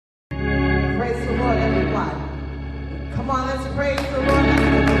what? Come on, let's praise the Lord. Let's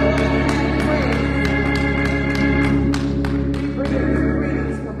give the Lord a hand praise.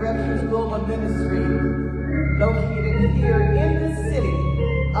 Greetings from Refuge Global Ministry, located here in the city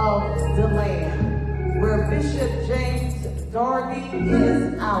of Deland, where Bishop James Darby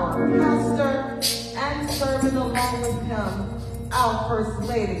is our pastor, and serving along with him our First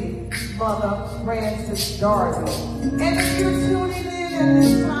Lady, Mother Frances Darby. And if you're tuning in at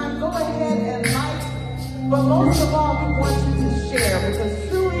this time, go ahead and like, but most of all, we want you to share, because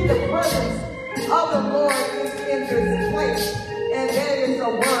truly the presence of the Lord is in this place, and there is a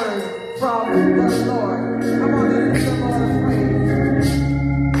word from the Lord. Come on, let's give the Lord a praise.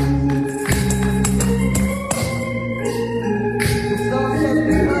 The song says,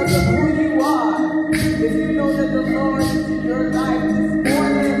 because of who you are, if you know that the Lord is in your life this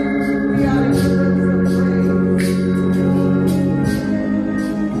morning, we ought to give him some praise.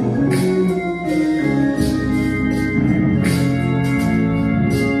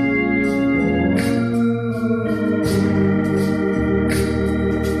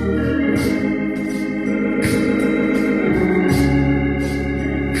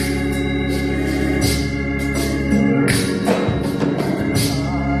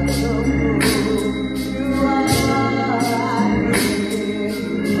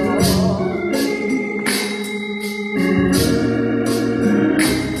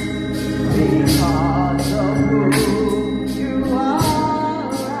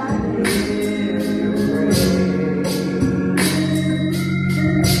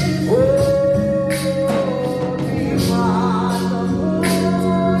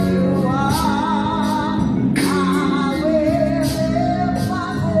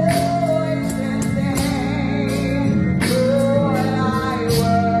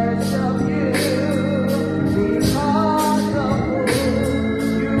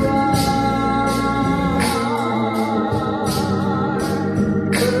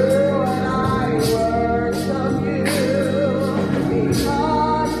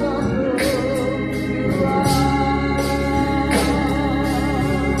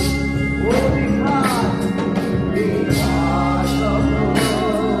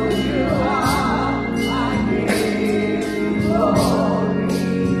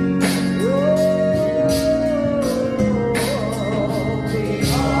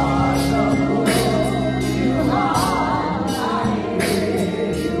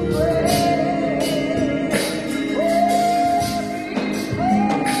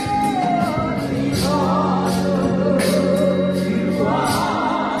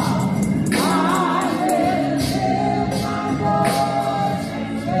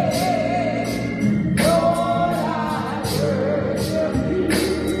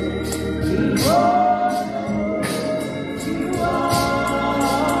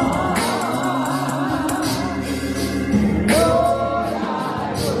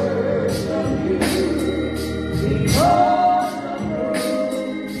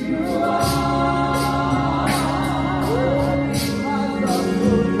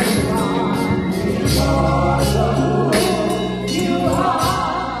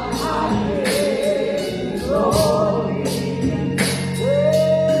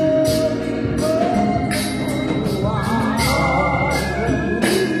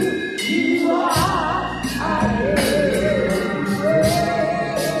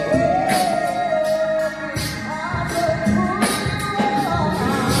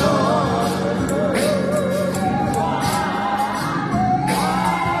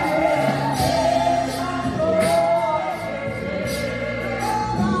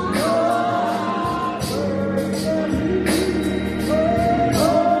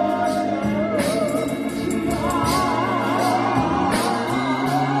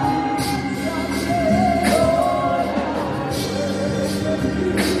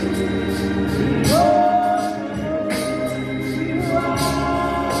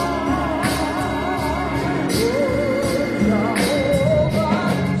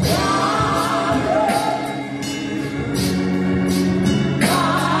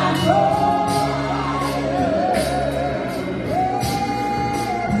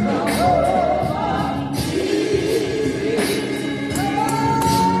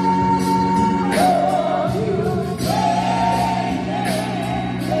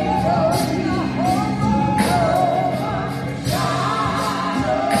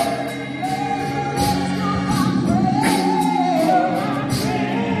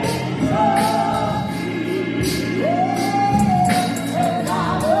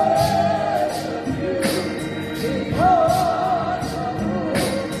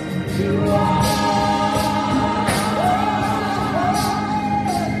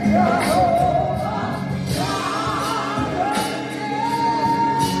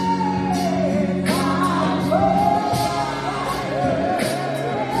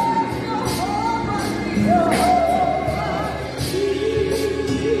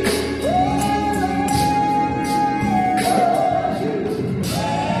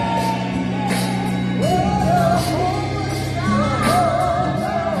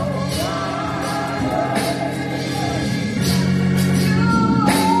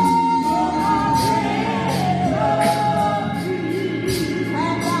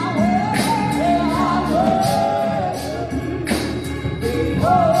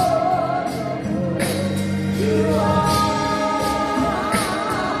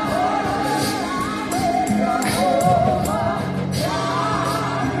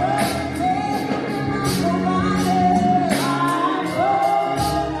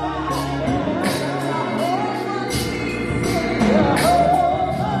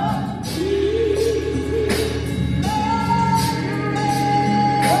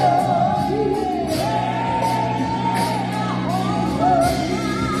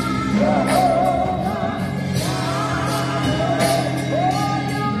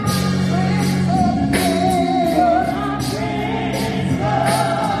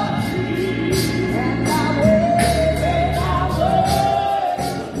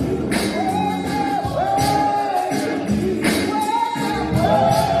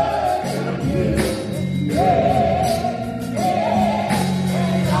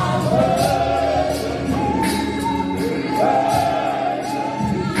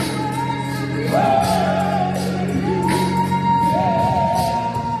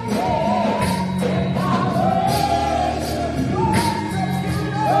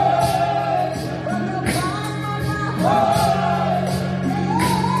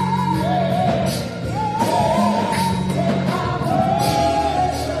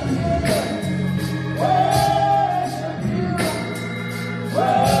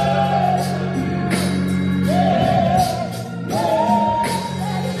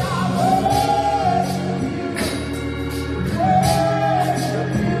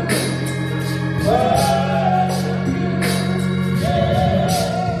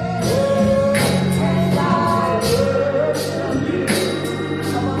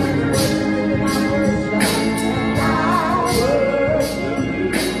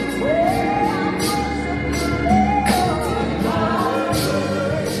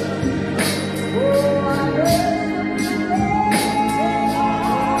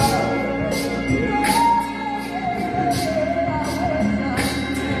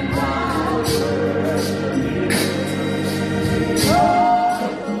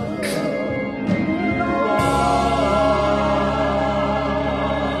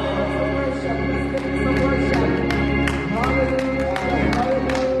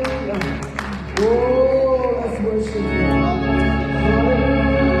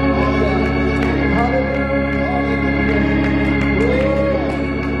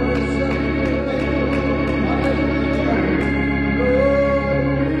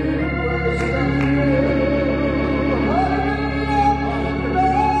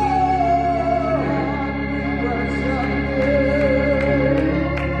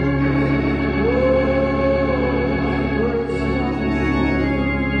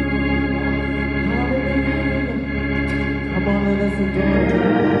 adore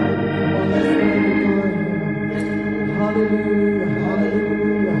him. Come on, let's adore him. Hallelujah,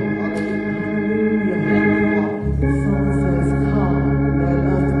 hallelujah, hallelujah, hallelujah. The song says, come, let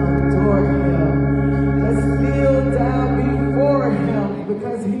us adore him. Let's kneel down before him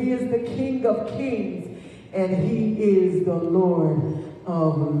because he is the King of Kings and he is the Lord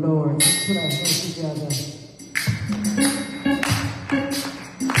of Lords. Let's put our hands together.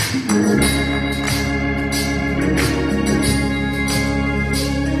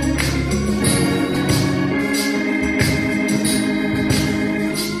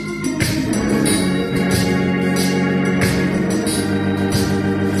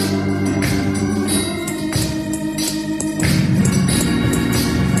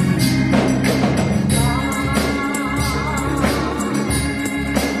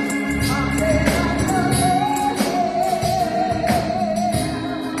 I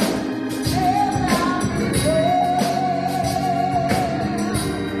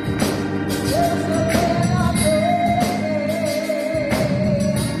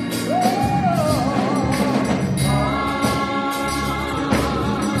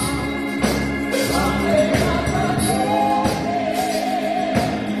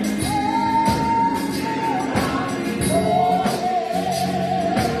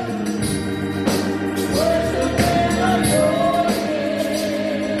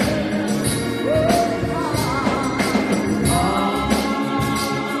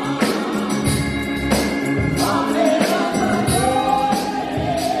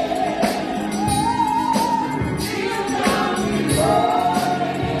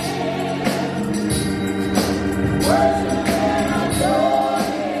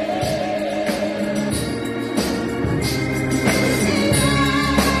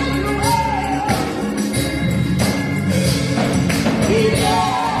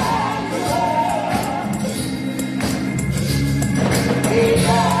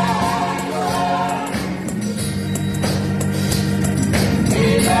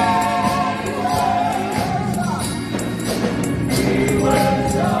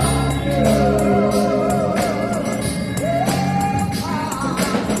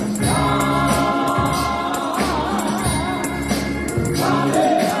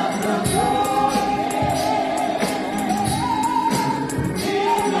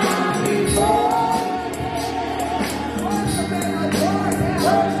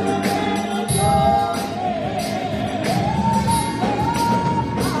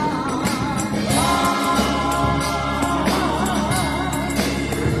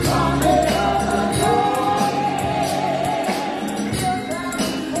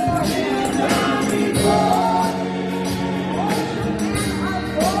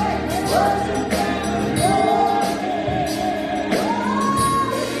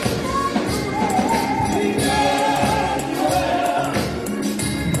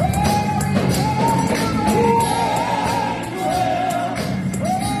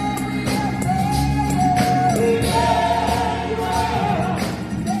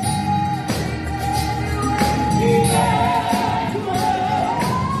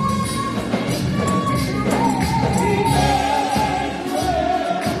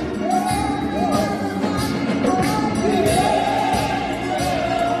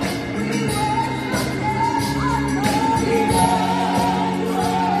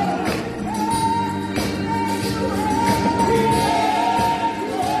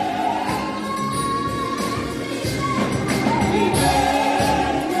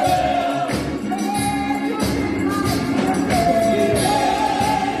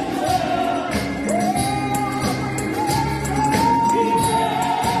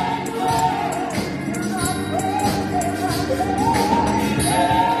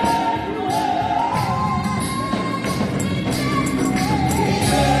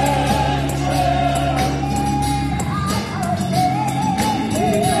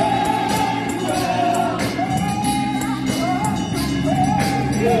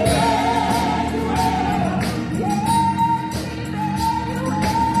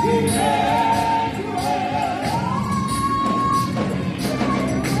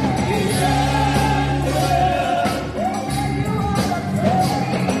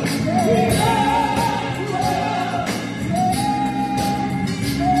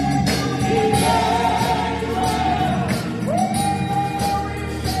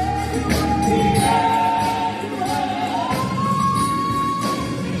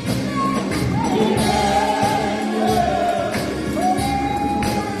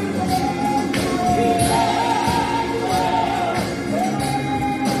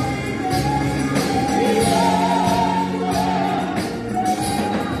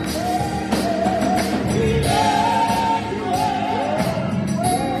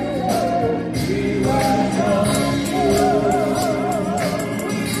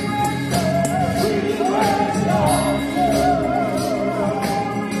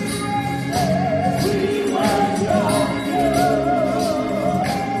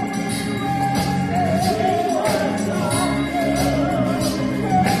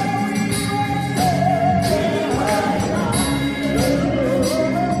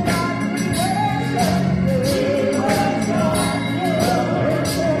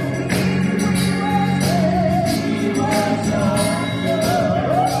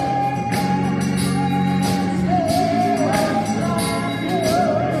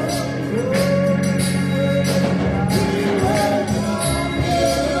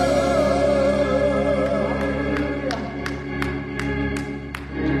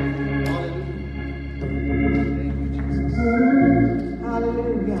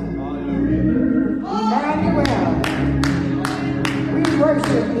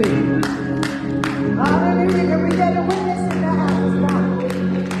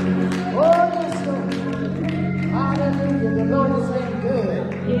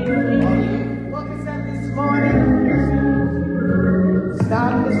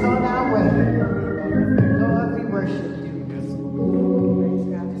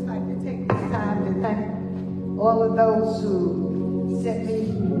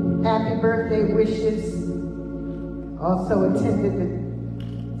happy birthday wishes. Also attended the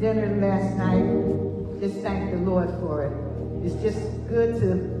dinner last night. Just thank the Lord for it. It's just good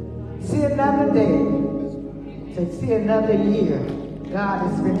to see another day, to see another year. God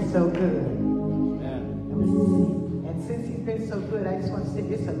has been so good. And since he's been so good, I just want to say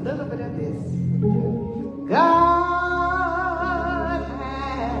just a little bit of this. God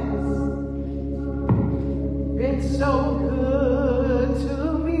has been so good to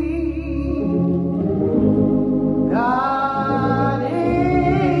me. God is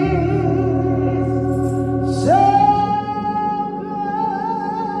so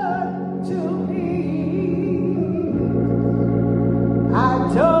good to me. I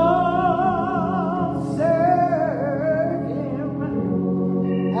don't serve him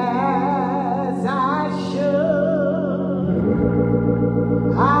as I should.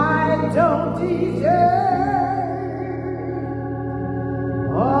 I don't deserve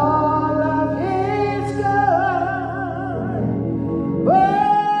all of his good, but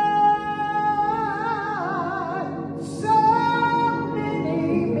so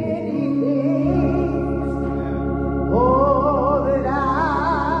many, many things, oh, that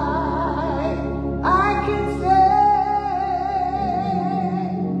I can say,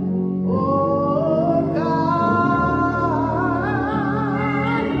 oh, God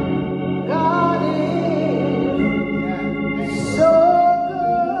is so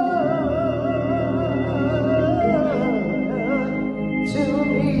good to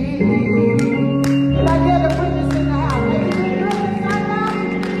me. Can I get a witness in the house? Have you been good to somebody?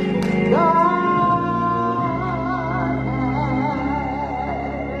 God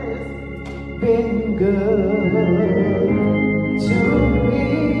has been good to me.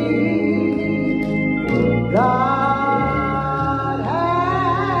 God has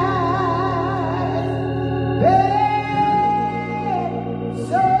been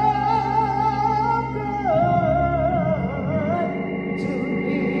so good to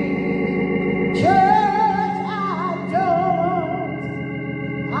me. Church,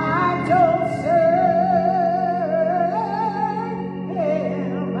 I don't serve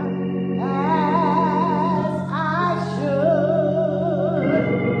him as I should.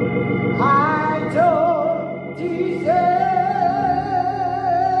 I don't deserve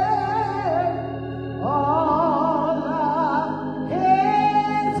all of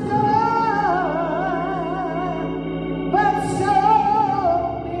his good, but so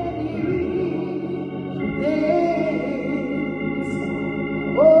many things.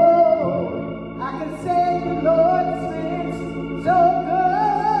 Oh, I can say the Lord's been so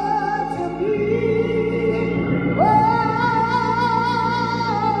good to me. Oh,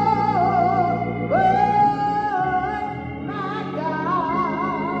 but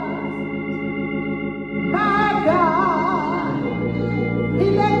my God, he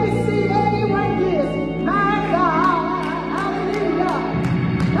let me see 81 years. My God, hallelujah.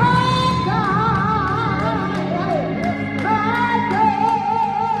 My God, my God,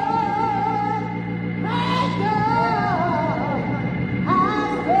 my God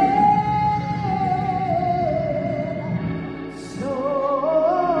has been so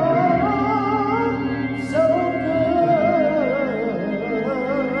good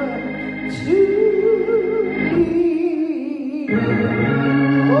to me.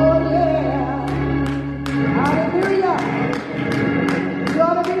 Oh yeah, hallelujah. You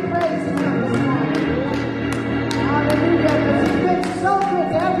ought to be praising him this morning. Hallelujah, because he's been so good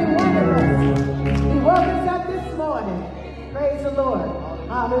to every one of us. He woke us up this morning. Praise the Lord.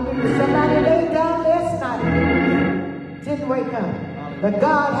 Hallelujah. Somebody laid down last night, didn't wake up. But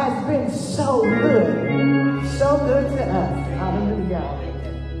God has been so good to us. Hallelujah.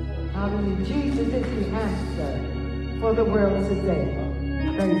 Hallelujah. Jesus is the answer for the world today.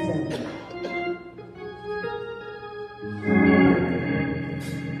 Praise him.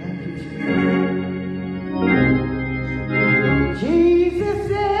 Thank you, Jesus. Jesus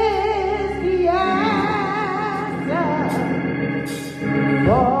is the answer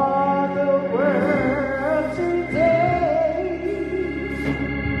for the world today.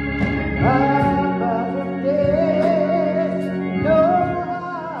 Above him there's no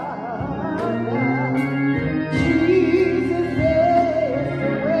other. Jesus is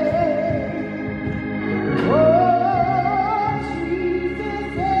the way.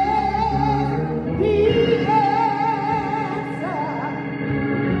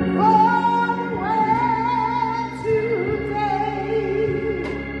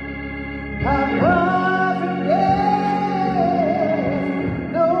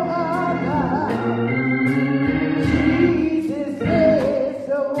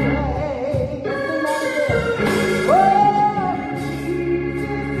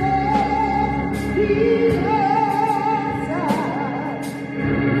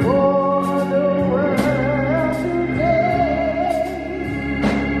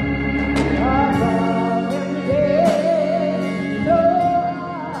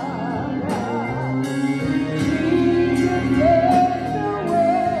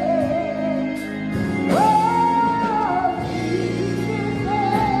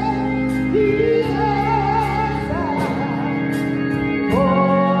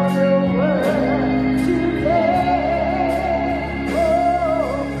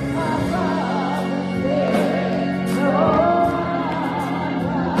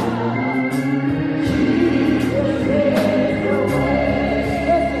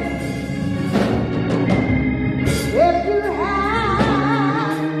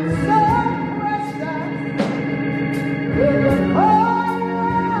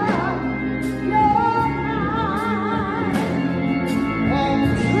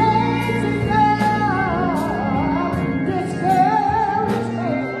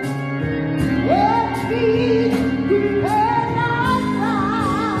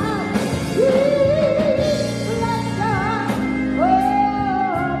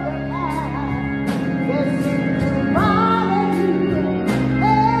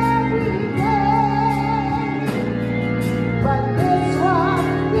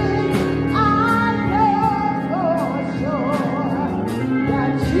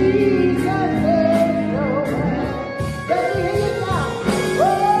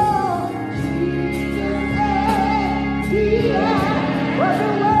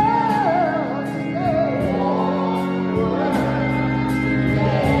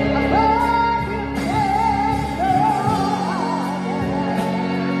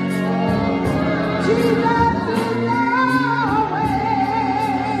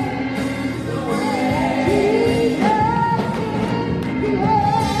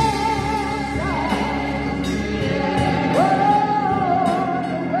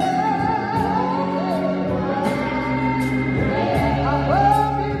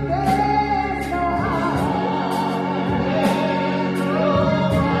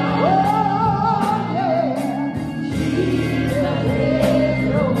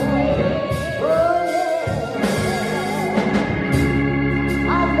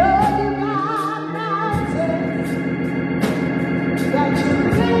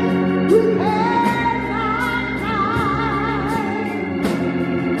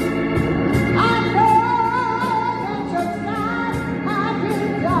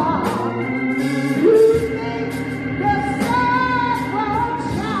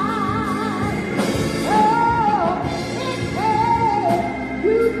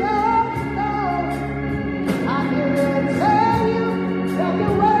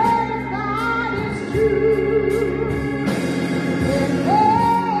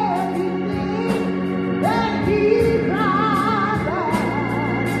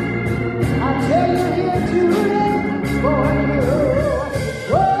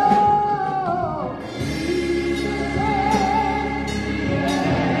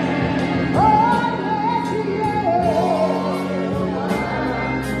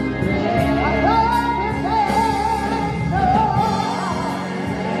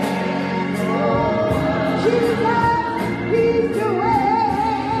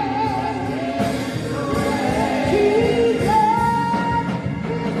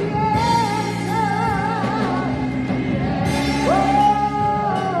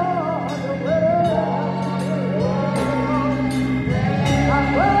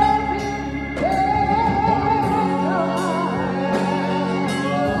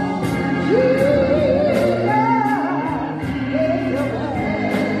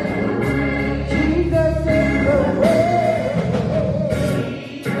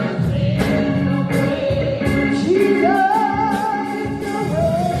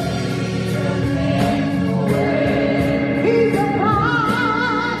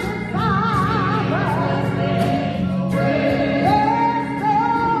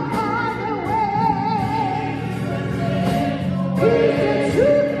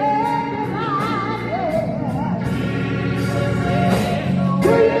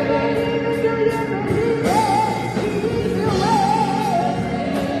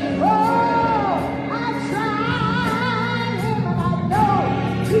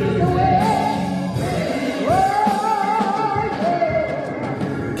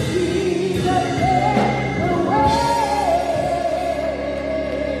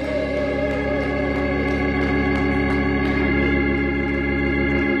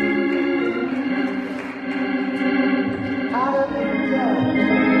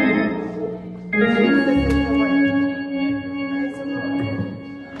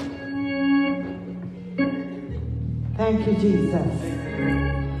 Thank you, Jesus.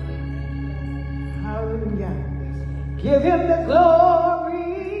 Hallelujah. Give him the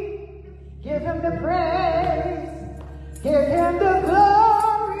glory. Give him the praise. Give him the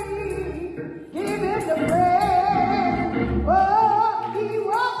glory. Give him the praise. Oh, he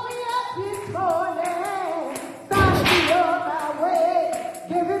woke me up this morning. Started me on my way.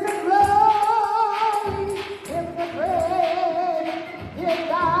 Give him the glory. Give him the praise. Give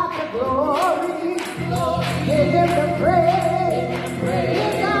God the glory. Give him the praise.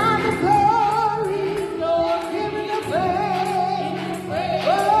 Give God the glory. Give him the praise.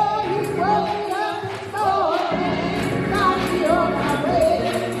 Oh, he woke me up this morning. Started me on my way.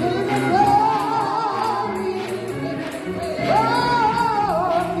 Give him the glory. Oh,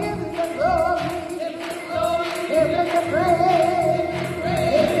 give him the glory. Give him the praise.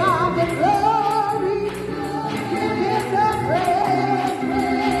 Give God the glory. Give him the praise.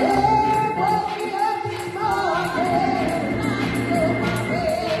 He woke me up this morning.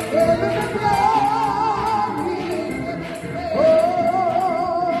 Give him the glory. Oh,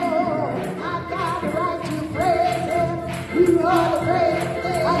 I got a right to praise him. You are the praise.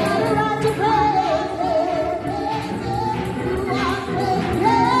 I got a right to praise him. You are the praise.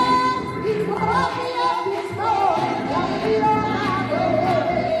 Yeah, he woke me up this morning. Got me on my way.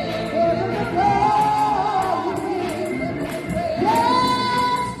 Give him the glory.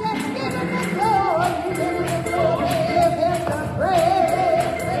 Yes, let's give him the glory. Give him the glory. Give him the praise.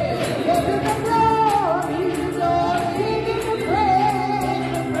 Give him the glory. Give him the praise.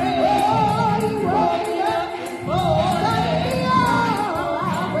 Oh, he woke me up this morning. Got me on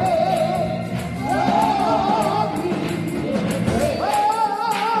my way. Oh, give him the praise.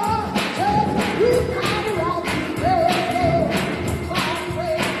 Oh, you got a right to praise him.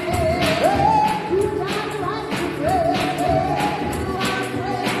 Oh, you got a right to praise him.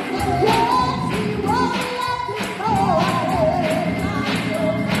 Yes, he woke me up this morning.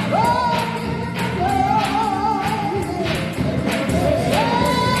 Oh, give him the glory.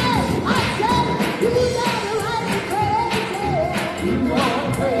 Yes, I said, you got a right to praise him. You want to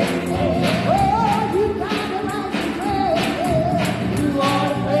praise him. Oh, you got a right to praise him. You want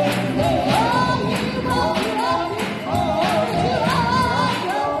to praise him. Oh, he woke me up this morning. On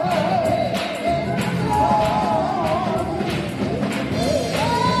your way. Give him the glory.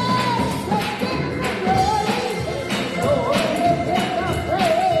 Yes, let's give him the glory. Oh, give him the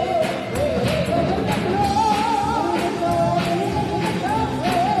praise. Give him the glory. Give him the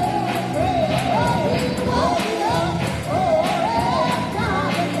praise. Oh, he woke me up. Oh,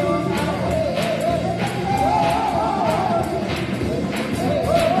 God, you know.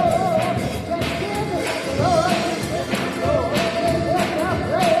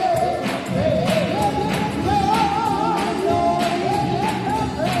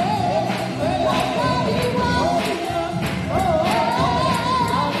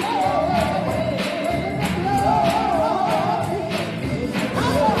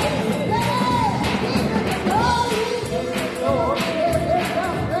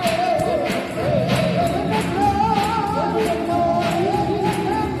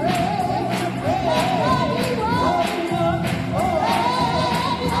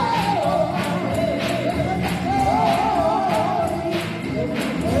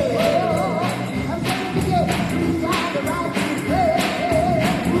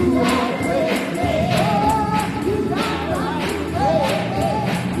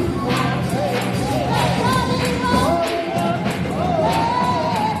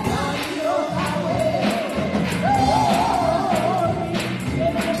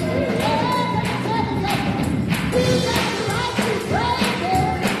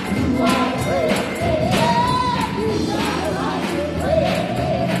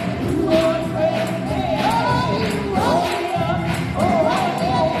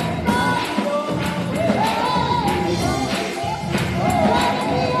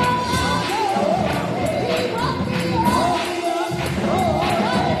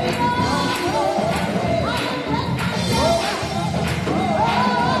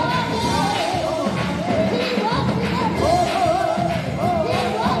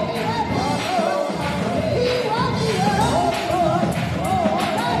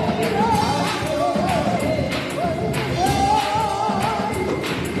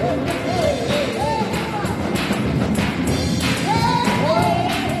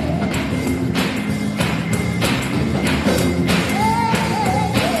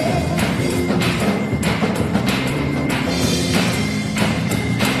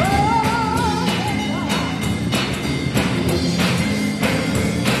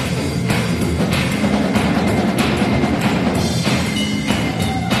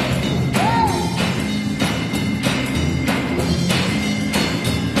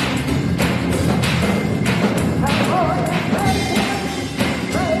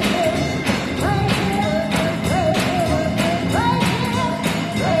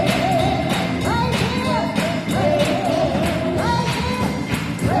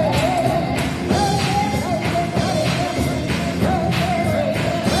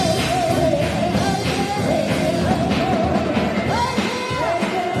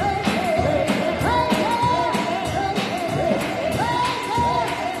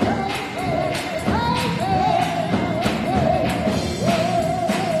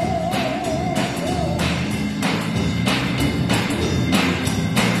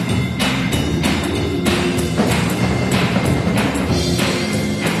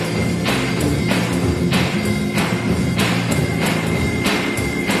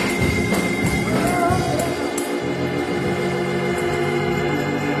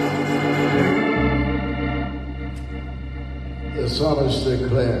 psalmist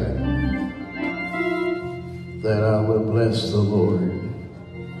declared that I will bless the Lord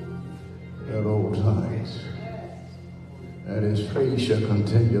at all times, and his praise shall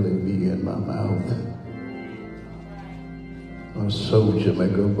continually be in my mouth. My soul shall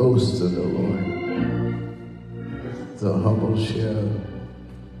make a boast in the Lord. The humble shall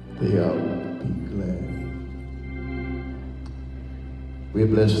thereof be glad. We are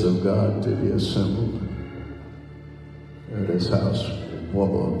blessed of God to be assembled at his house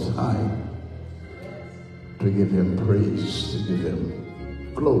one more time to give him praise, to give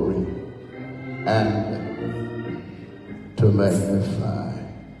him glory, and to magnify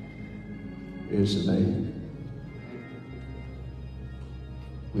his name.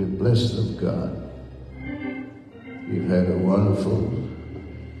 We're blessed of God. We've had a wonderful,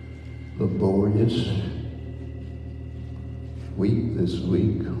 laborious week this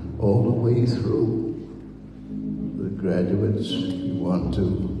week, all the way through. The graduates, we want to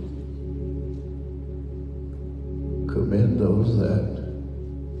commend those that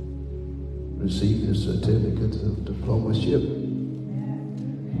received the certificates of diplomacy in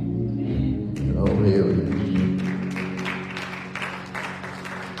all areas.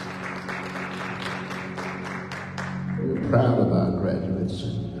 We're proud of our graduates.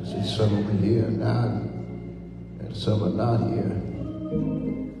 I see some over here now, and some are not here.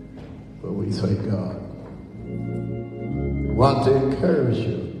 But we thank God. We want to encourage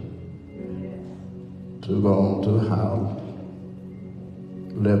you to go on to high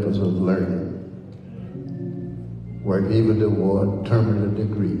levels of learning, work even toward terminal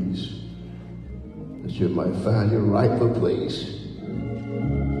degrees, that you might find your rightful place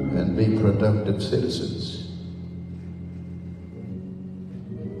and be productive citizens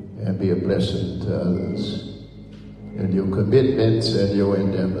and be a blessing to others in your commitments and your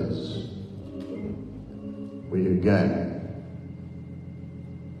endeavors. We again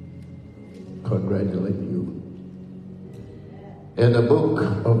congratulate you. In the book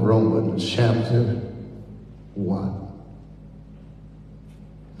of Romans, chapter 1,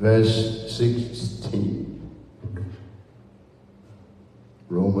 verse 16.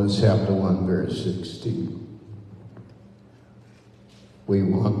 Romans chapter 1, verse 16. We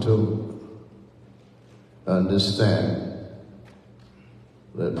want to understand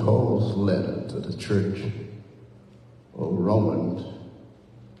that Paul's letter to the church of Romans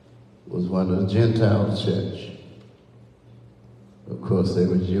was one of the Gentile church. Of course, they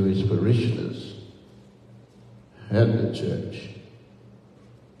were Jewish parishioners at the church.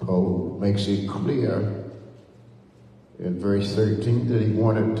 Paul makes it clear in verse 13 that he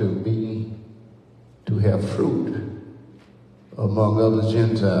wanted to have fruit among other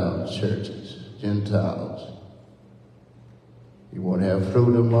Gentile churches, Gentiles. He wanted to have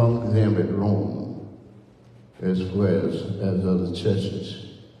fruit among them at Rome, as well as other churches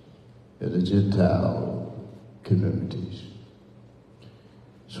in the Gentile communities.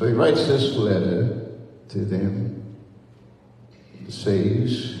 So he writes this letter to them. It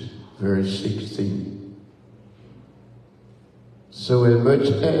says, verse 16, so as much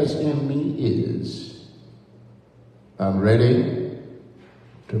as in me is, I'm ready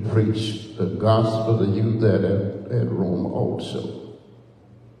to preach the gospel to you that are at Rome also.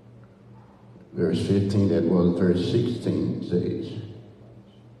 Verse 15, that was verse 16 says,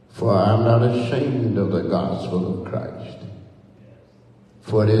 for I'm not ashamed of the gospel of Christ,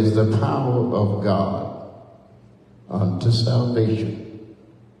 for it is the power of God unto salvation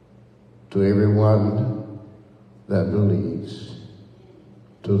to everyone that believes,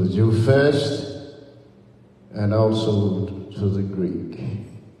 to the Jew first, and also to the Greek,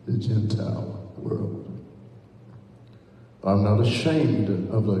 the Gentile world. I'm not ashamed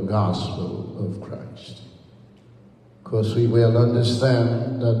of the gospel of Christ, because we well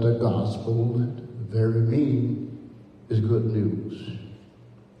understand that the gospel, the very meaning, is good news.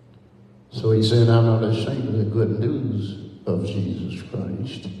 So he said, I'm not ashamed of the good news of Jesus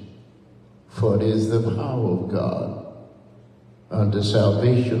Christ, for it is the power of God unto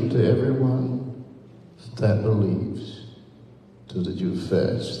salvation to everyone that believes, to the Jew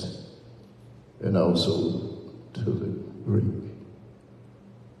first, and also to the Greek.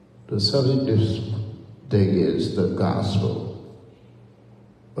 The subject this day is the gospel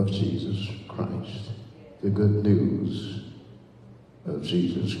of Jesus Christ, the good news of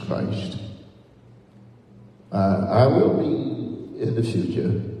Jesus Christ. I will be, in the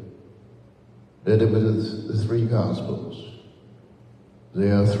future, dealing with the three gospels.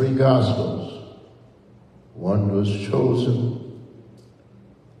 There are three gospels. One was chosen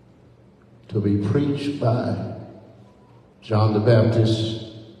to be preached by John the Baptist,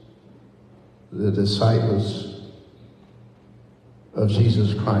 the disciples of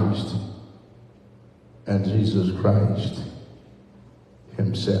Jesus Christ and Jesus Christ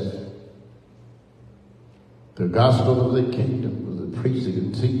himself. The gospel of the kingdom was the preaching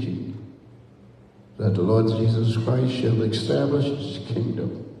and teaching that the Lord Jesus Christ shall establish his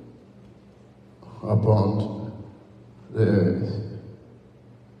kingdom upon the earth.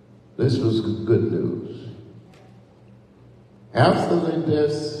 This was good news. After the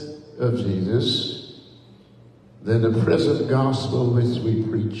death of Jesus, then the present gospel which we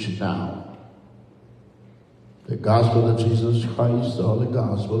preach now, the gospel of Jesus Christ or the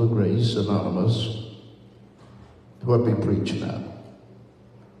gospel of grace, synonymous, what we preach now.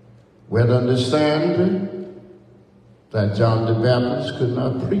 We're to understand that John the Baptist could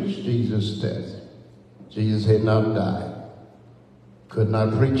not preach Jesus' death. Jesus had not died. Could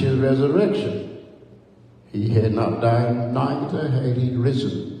not preach his resurrection. He had not died, neither had he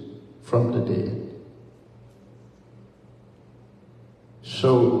risen from the dead.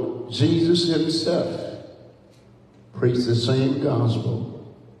 So Jesus himself preached the same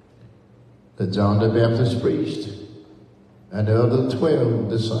gospel that John the Baptist preached and the other 12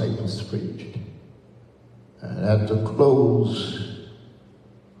 disciples preached. And at the close,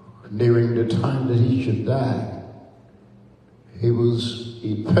 nearing the time that he should die, he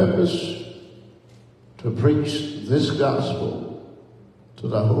purposed to preach this gospel to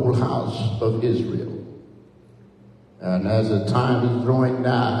the whole house of Israel. And as the time is drawing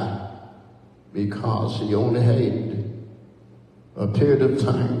nigh, because he only had a period of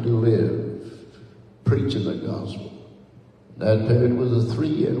time to live preaching the gospel. That period was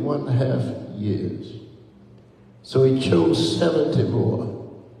 3.5 years. So he chose 70 more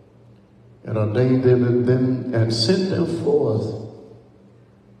and ordained them and sent them forth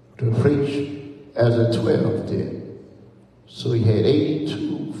to preach as the 12 did. So he had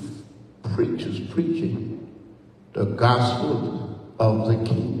 82 preachers preaching the gospel of the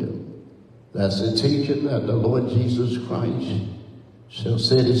kingdom. That's the teaching that the Lord Jesus Christ shall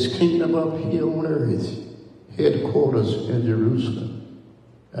set his kingdom up here on earth, headquarters in Jerusalem.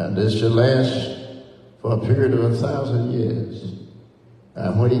 And this shall last for a period of 1,000 years.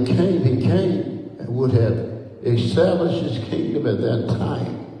 And when he came and would have established his kingdom at that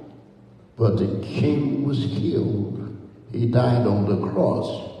time. But the king was killed. He died on the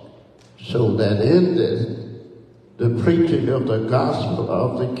cross. So that ended the preaching of the gospel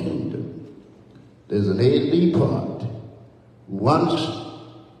of the kingdom. There's an A&B part. Once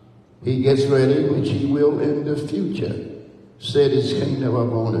he gets ready, which he will in the future, set his kingdom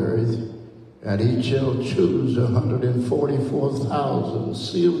up on earth, and he shall choose 144,000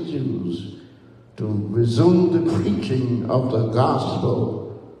 sealed Jews to resume the preaching of the gospel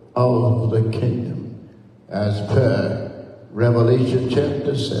of the kingdom, as per Revelation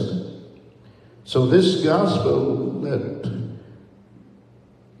chapter 7. So this gospel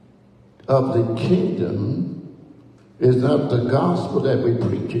of the kingdom is not the gospel that we're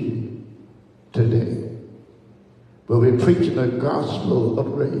preaching today, but we're preaching the gospel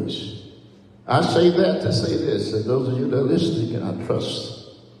of grace. I say that to say this, and those of you that are listening, and I trust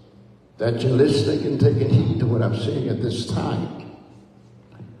that you're listening and taking heed to what I'm saying at this time.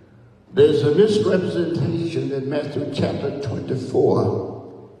 There's a misrepresentation in Matthew chapter 24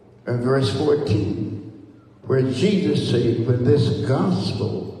 and verse 14, where Jesus said, when this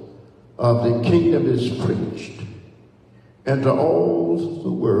gospel of the kingdom is preached into all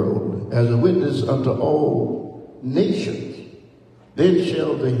the world as a witness unto all nations, then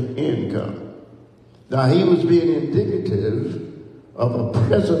shall the end come. Now, he was being indicative of a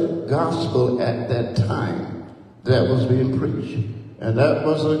present gospel at that time that was being preached. And that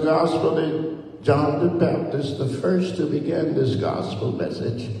was the gospel that John the Baptist, the first to begin this gospel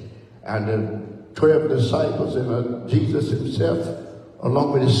message, and the 12 disciples and Jesus himself,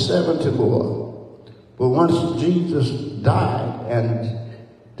 along with his 70 more. But once Jesus died and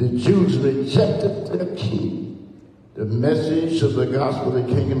the Jews rejected their king, the message of the gospel of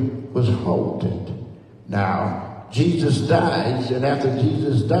the kingdom was halted. Now, Jesus dies, and after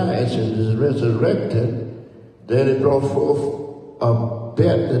Jesus dies and is resurrected, then it brought forth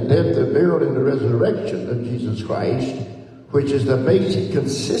the death, the burial, and the resurrection of Jesus Christ, which is the basic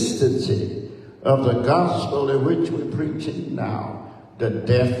consistency of the gospel in which we're preaching now. The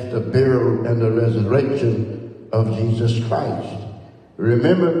death, the burial, and the resurrection of Jesus Christ.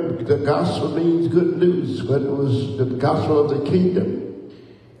 Remember, the gospel means good news. What was the gospel of the kingdom?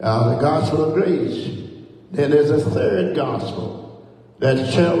 The gospel of grace. Then there's a third gospel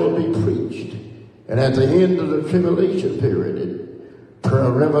that shall be preached. And at the end of the tribulation period,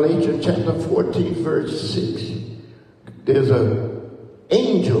 per Revelation chapter 14, verse 6, there's an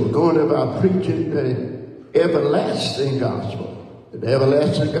angel going about preaching the everlasting gospel. The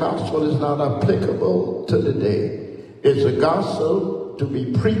everlasting gospel is not applicable to today. It's a gospel to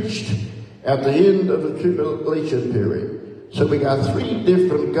be preached at the end of the tribulation period. So we got 3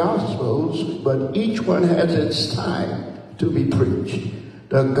 different gospels, but each one has its time to be preached.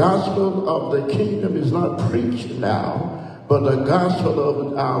 The gospel of the kingdom is not preached now, but the gospel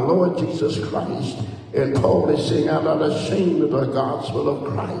of our Lord Jesus Christ. And Paul is saying, I'm not ashamed of the gospel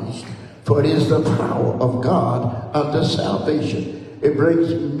of Christ, for it is the power of God unto salvation. It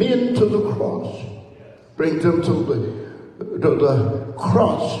brings men to the cross, brings them to the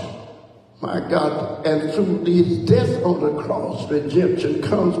cross, my God, and through his death on the cross, redemption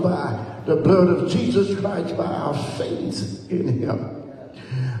comes by the blood of Jesus Christ, by our faith in him.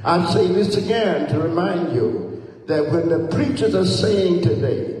 I say this again to remind you that when the preachers are saying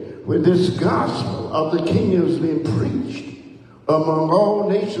today, when this gospel of the kingdom is being preached among all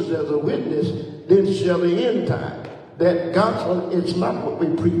nations as a witness, then shall the end time. That gospel is not what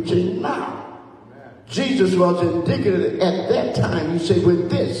we're preaching now. Jesus was indicative at that time. He said, with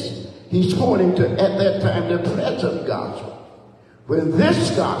this, he's pointing to, at that time, the present gospel. When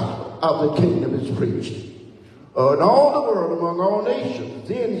this gospel of the kingdom is preached in all the world, among all nations,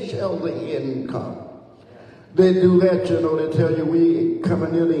 then shall the end come. They do that, they tell you we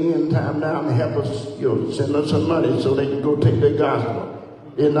coming near the end time now and help us, send us some money so they can go take the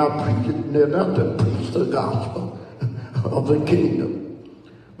gospel. They're not to preach the gospel of the kingdom,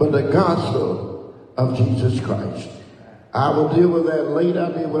 but the gospel of Jesus Christ. I will deal with that later.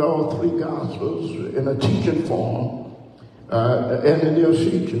 I deal with all 3 gospels in a teaching form and in your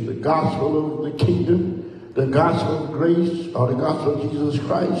future. The gospel of the kingdom, the gospel of grace, or the gospel of Jesus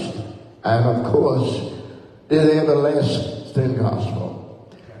Christ, and of course, the everlasting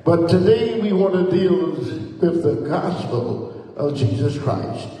gospel. But today we want to deal with the gospel of Jesus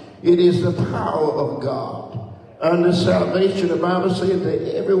Christ. It is the power of God unto salvation. The Bible says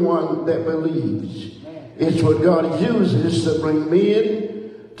that everyone that believes, it's what God uses to bring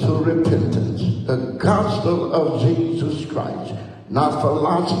men to repentance. The gospel of Jesus Christ. Not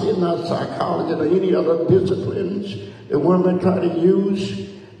philosophy, not psychology, or any other disciplines that one may try to use.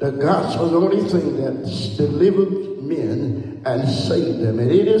 The gospel is the only thing that delivers men and saves them.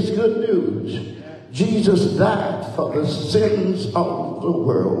 And it is good news. Jesus died for the sins of the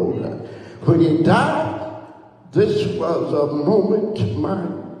world. When he died, this was a moment, my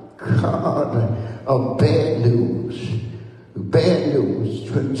God, of bad news. Bad news.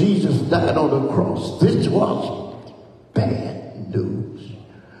 When Jesus died on the cross, this was bad news.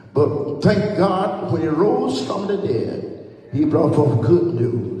 But thank God, when he rose from the dead, he brought forth good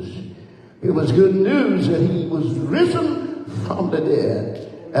news. It was good news that he was risen from the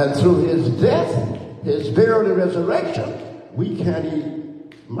dead. And through his death, his burial and resurrection, we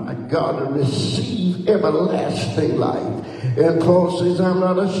can, my God, receive everlasting life. And Paul says, I'm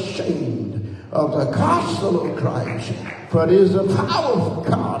not ashamed of the gospel of Christ, for it is the power of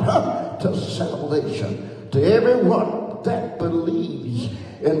God to salvation, to everyone that believes.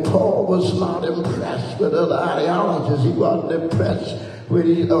 And Paul was not impressed with other ideologies. He wasn't impressed when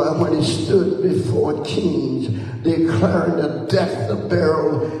he stood before kings, declaring the death, the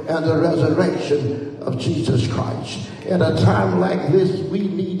burial, and the resurrection of Jesus Christ. At a time like this, we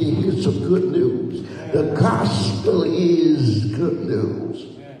need to hear some good news. The gospel is good news.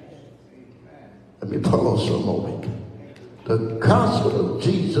 Let me pause for a moment. The gospel of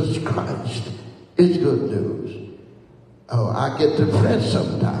Jesus Christ is good news. Oh, I get depressed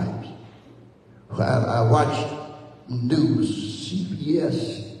sometimes. I watch news,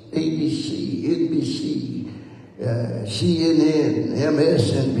 CBS, ABC, NBC, CNN,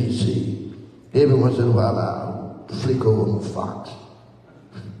 MSNBC. Every once in a while I'll flick over on Fox.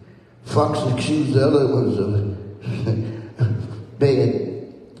 Fox accused the other ones of bad,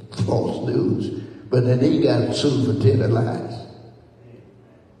 false news. But then he got sued for telling lies.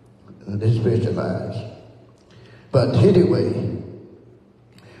 They specialize. But anyway,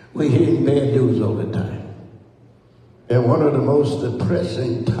 we're hearing bad news all the time. And one of the most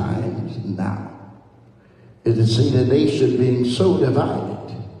depressing times now is to see the nation being so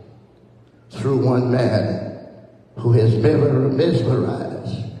divided through one man who has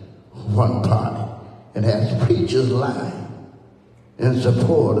mesmerized one party and has preachers lying in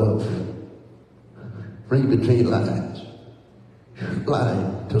support of read between lines,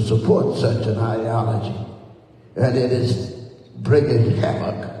 lying to support such an ideology. And it is bringing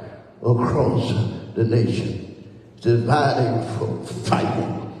havoc across the nation, dividing from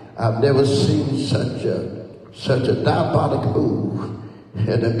fighting. I've never seen such a diabolic move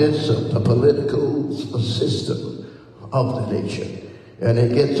in the midst of the political system of the nation. And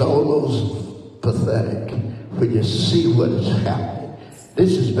it gets almost pathetic when you see what is happening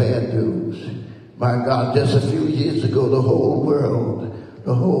This is bad news. My God, just a few years ago, the whole world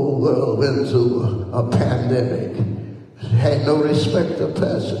went through a pandemic. Had no respect of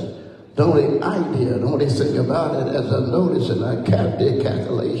person. The only idea, the only thing about it, as I noticed in our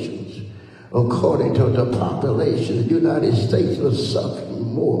calculations, according to the population, the United States was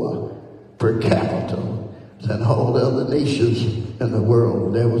suffering more per capita than all the other nations in the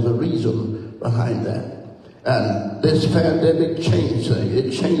world. There was a reason behind that. And this pandemic changed things.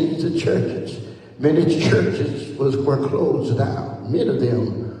 It changed the churches. Many churches were closed down. Many of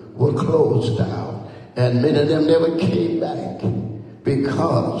them were closed down. And many of them never came back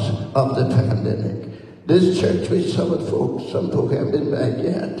because of the pandemic. This church, which some folk haven't been back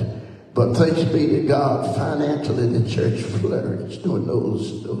yet. But thanks be to God, financially the church flourished during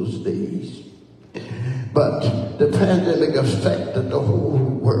those days. But the pandemic affected the whole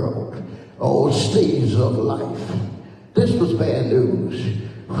world, all stages of life. This was bad news.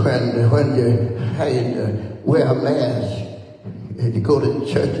 When you had to wear a mask and you go to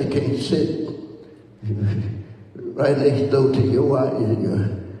church, you can't sit right next door to your wife,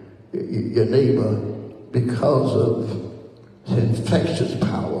 your neighbor, because of the infectious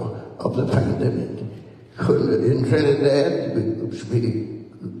power of the pandemic. In Trinidad, we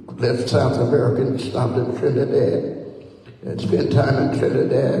left South America and stopped in Trinidad and spent time in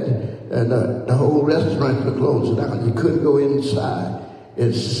Trinidad, and the whole restaurant was closed down. You couldn't go inside.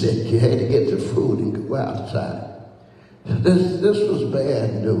 It's sick. You had to get the food and go outside. This was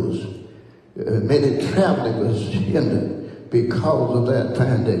bad news. Many traveling was hindered because of that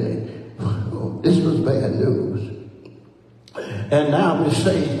pandemic. This was bad news. And now we're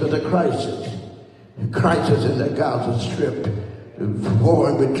faced with a crisis. A crisis in the Gaza Strip.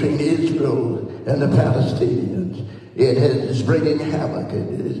 War between Israel and the Palestinians. It is bringing havoc.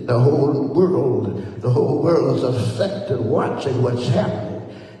 The whole world is affected, watching what's happening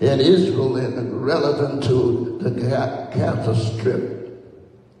in Israel and relevant to the Gaza Strip.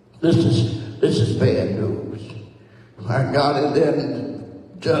 This is bad news. My God, and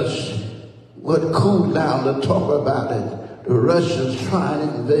then just would cool down to talk about it. The Russians trying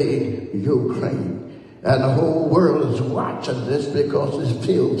to invade Ukraine. And the whole world is watching this because it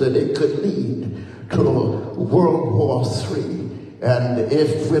feels that it could lead to World War III. And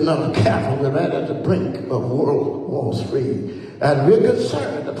if we're not careful, we're right at the brink of World War III. And we're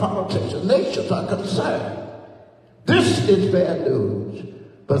concerned, the politicians, nations are concerned. This is bad news.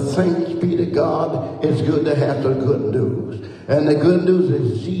 But thanks be to God, it's good to have the good news. And the good news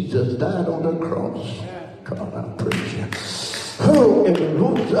is Jesus died on the cross. God, I praise you. Oh, and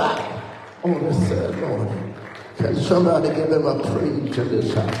rose up on the third morning. Can somebody give him a praise in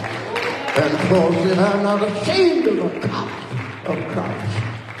this house? And Paul said, I'm not ashamed of the gospel of Christ,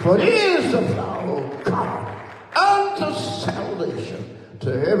 for it is the power of God unto salvation to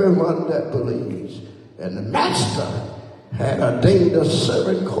everyone that believes. And the master had ordained a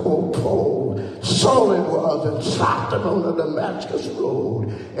servant called Paul. Saul it was, and stopped him on the Damascus road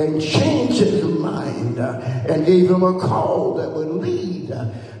and changed his mind and gave him a call that would lead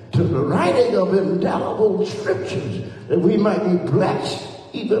to the writing of indelible scriptures that we might be blessed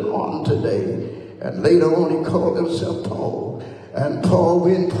even on today. And later on he called himself Paul. And Paul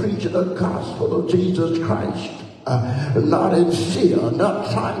went preaching the gospel of Jesus Christ, not in fear,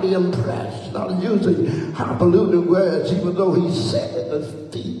 not trying to impress, not using highfalutin words, even though he sat at the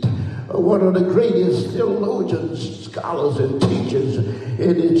feet of one of the greatest theologians, scholars, and teachers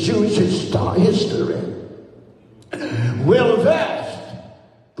in the Jewish history. Well versed.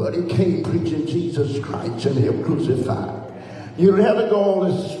 But he came preaching Jesus Christ and him crucified. You don't have to go all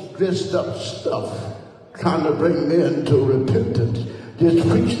this dressed up stuff trying to bring men to repentance. Just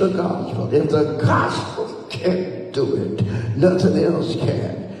preach the gospel. If the gospel can't do it, nothing else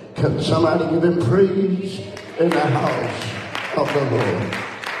can. Can somebody give him praise in the house of the Lord?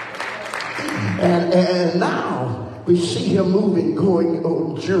 And now we see him moving, going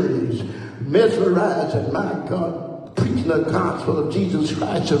on journeys, mesmerizing, my God, preaching the gospel of Jesus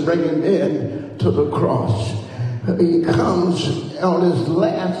Christ and bringing men to the cross. He comes on his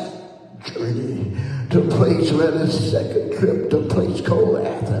last journey to a place where his second trip to a place called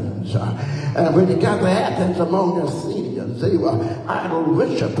Athens. And when he got to Athens among the Athenians, they were idol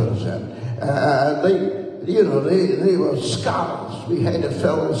worshippers, and they were scholars. We had a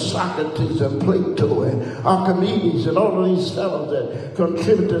fellow Socrates and Plato and Archimedes and all of these fellows that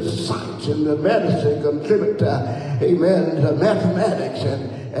contributed to science and the medicine, contributed to, to mathematics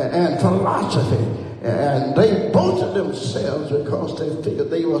and philosophy. And they boasted themselves because they figured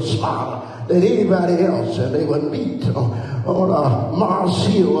they were smarter than anybody else, and they would meet on Mars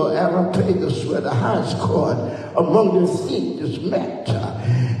Hill or Areopagus, where the highest court among the Athenians met.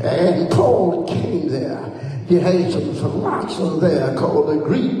 And Paul came there. He had some philosophers there called the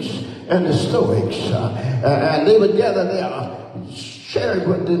Greeks and the Stoics, and they would gather there, sharing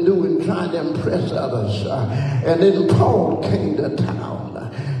what they do and trying to impress others. And then Paul came to town.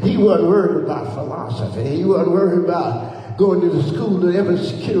 He wasn't worried about philosophy. He wasn't worried about going to the school to every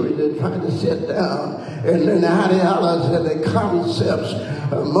security and trying to sit down and learn the ideologies and the concepts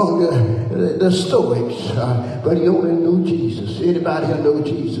among the Stoics. But he only knew Jesus. Anybody who know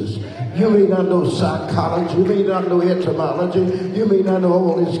Jesus? You may not know psychology. You may not know etymology. You may not know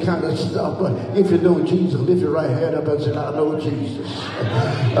all this kind of stuff. But if you know Jesus, lift your right hand up and say, I know Jesus.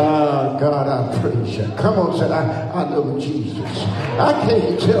 God, I praise you. Come on, say, I know Jesus. I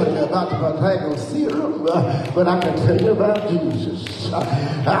can't tell you about the Pythagorean theorem, but I can tell you about Jesus.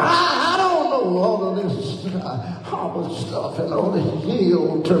 I don't know all of this Harvard stuff and all this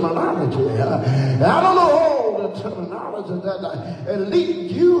Yale terminology. I don't know all the terminology that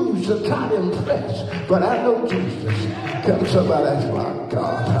elite use to try to impress, but I know Jesus. Come somebody, that's my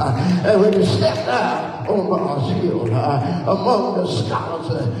God. And when you step down on Mars Hill, among the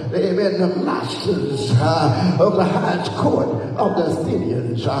scholars, they've been the masters of the highest court of the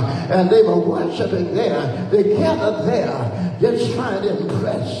Athenians, and they were worshiping there. They gathered there, just trying to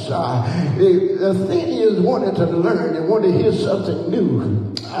impress. The Athenians wanted to learn. They wanted to hear something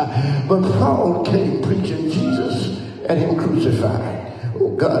new. But Paul came preaching Jesus and him crucified.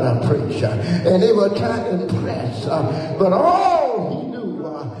 Oh, God, I praise you. And they were trying to impress. But all he knew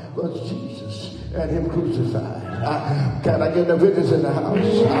was Jesus and him crucified. Can I get the witness in the house?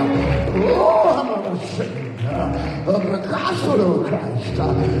 Oh, I'm not ashamed of the gospel of Christ.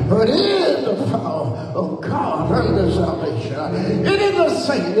 But it is the power of God unto salvation. It is a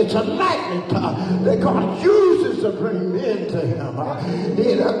thing. It's a magnet that God uses to bring men to him.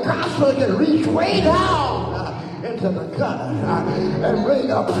 The gospel can reach way down into the gutter and bring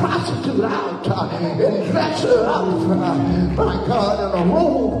a prostitute out and dress her up, my God, in a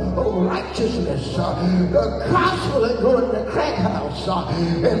robe of righteousness. The gospel that go in the crack house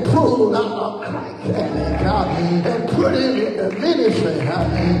and pull out a crack addict and put him in the ministry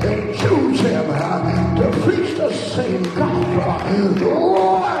and choose him to preach the same gospel.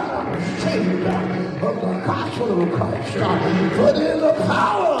 Oh, I'm not ashamed of the gospel of Christ, but in the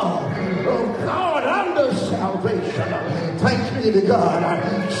power of God unto salvation. Thanks be to God.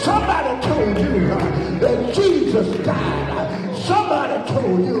 Somebody told you that Jesus died. Somebody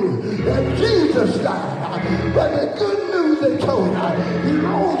told you that Jesus died. But the good news they told you, he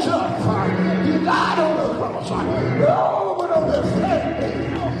rose up. He died on the cross. Oh, but on the third day,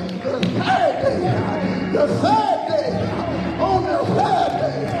 on the third day,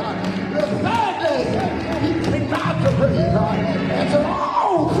 he came out to breathe. And said,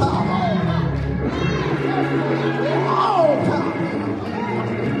 all power.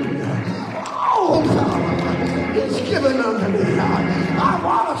 All power is given unto me. I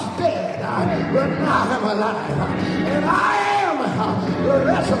was dead, but now I'm alive. And I am the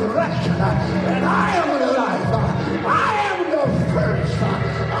resurrection, and I am the life. I am the first. I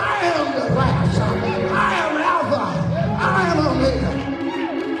am the last. I am Alpha. I am Omega.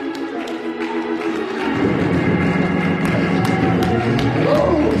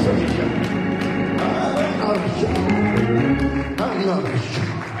 Oh, thank you.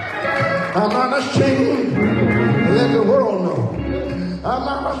 I'm not ashamed to let the world know. I'm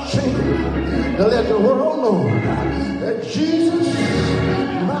not ashamed to let the world know that Jesus,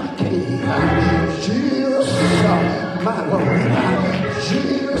 my King, Jesus, my Lord,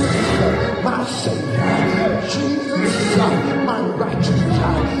 Jesus, my Savior, Jesus, my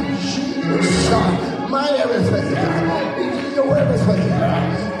righteousness, Jesus, my everything. He's your everything.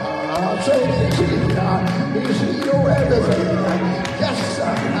 I'll say it to you. He's your everything. Yes,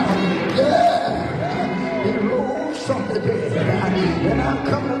 sir. Yeah. He rose from the dead. And I'm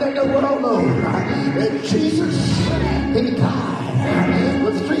coming to let the world know that Jesus, he died.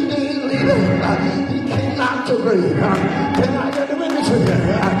 But 3 days later, he came out to grave. Can I get the witness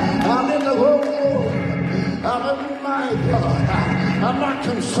here? I'm in the world. I'm my God. I'm not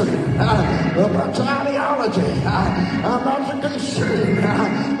concerned about your ideology. I'm not concerned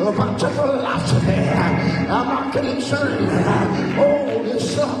about your philosophy. I'm not concerned all this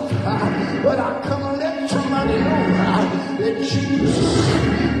stuff. But I come and let somebody know that Jesus,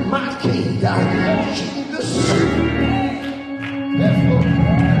 my King, Jesus is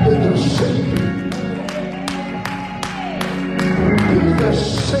the Savior. He's the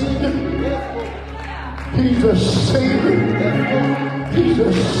Savior. He's a Savior. He's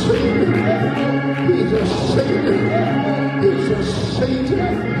a Savior. He's a Savior. He's a Savior.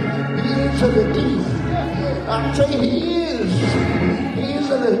 He is a Redeemer. I tell you, He is. He is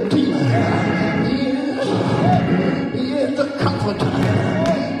a Redeemer. He is the Comforter.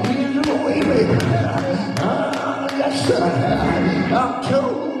 He is the Waymaker. Yes, sir. I'll tell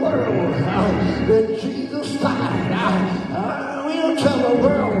the world that Jesus died. We'll tell the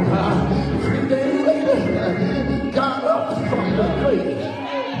world 3 days later He got up from the grave.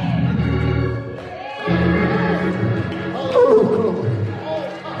 Oh, glory.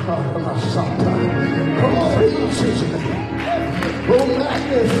 Oh, my son. Oh, praise His name. Oh,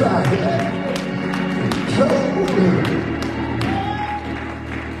 magnify Him. So good.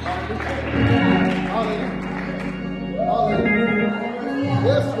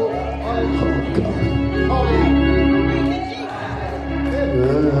 Yes, Lord. Oh, God.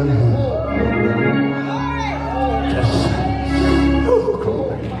 Yes. Oh,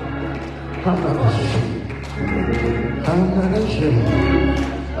 glory. I'm not ashamed. I'm not ashamed.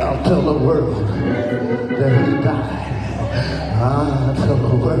 I'll tell the world that He died. I'll tell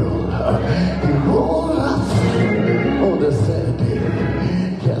the world He rose up on the third day.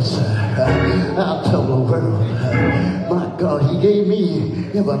 Yes, sir. I'll tell the world, my God, He gave me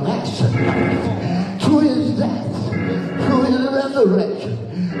everlasting life through His death, through His resurrection,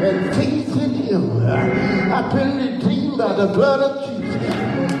 and faith in Him. I've been redeemed by the blood of Jesus.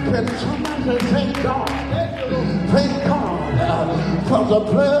 Can somebody say, thank God? Thank God for the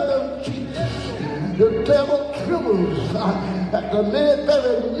blood of Jesus. The devil trembles at the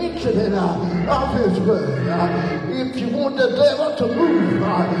very mentioning of His word. If you want the devil to move,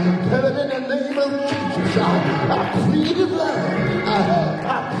 tell him in the name of Jesus. I plead the blood. I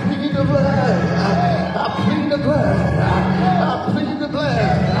plead the blood. I plead the blood. I plead the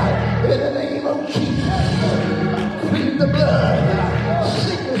blood. In the name of Jesus. I plead the blood.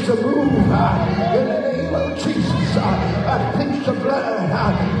 Sickness to move. In the name of Jesus. I plead the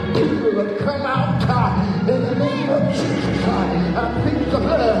blood. People will come out. In the name of Jesus. I plead the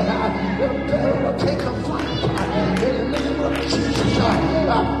blood. The devil will take a fight. In the name of Jesus. I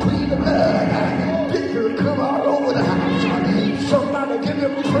plead the blood. Victory come all over the house. Somebody give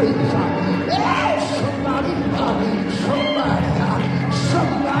Him praise.